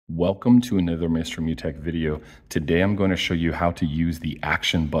Welcome to another Mr. Mutech video. Today I'm going to show you how to use the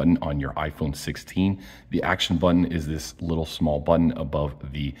action button on your iPhone 16. The action button is this little small button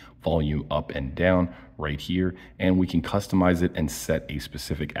above the volume up and down right here, and we can customize it and set a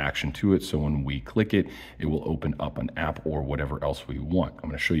specific action to it. So when we click it, it will open up an app or whatever else we want. I'm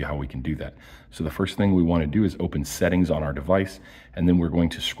going to show you how we can do that. So the first thing we want to do is open settings on our device, and then we're going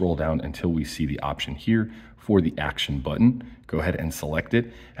to scroll down until we see the option here for the action button. Go ahead and select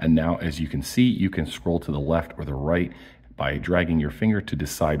it. And now, as you can see, you can scroll to the left or the right by dragging your finger to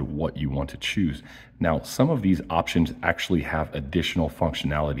decide what you want to choose. Now, some of these options actually have additional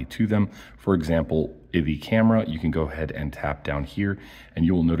functionality to them. For example, the camera, you can go ahead and tap down here, and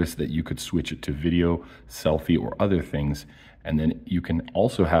you will notice that you could switch it to video, selfie, or other things. And then you can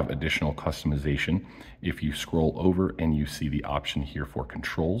also have additional customization. If you scroll over and you see the option here for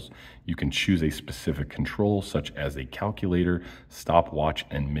controls, you can choose a specific control such as a calculator, stopwatch,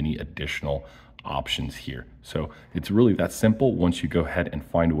 and many additional options here. So it's really that simple. Once you go ahead and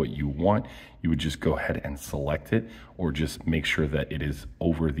find what you want, you would just go ahead and select it, or just make sure that it is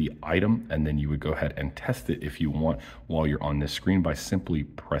over the item, and then you would go ahead and test it if you want while you're on this screen by simply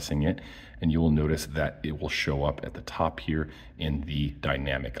pressing it, and you will notice that it will show up at the top here in the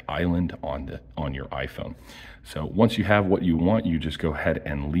dynamic island on your iPhone. So once you have what you want, you just go ahead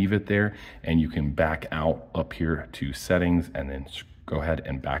and leave it there, and you can back out up here to settings and then go ahead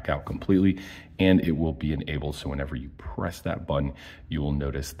and back out completely, and it will be enabled. So whenever you press that button, you will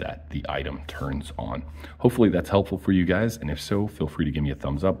notice that the item turns on. Hopefully that's helpful for you guys, and if so, feel free to give me a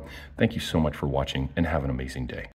thumbs up. Thank you so much for watching, and have an amazing day.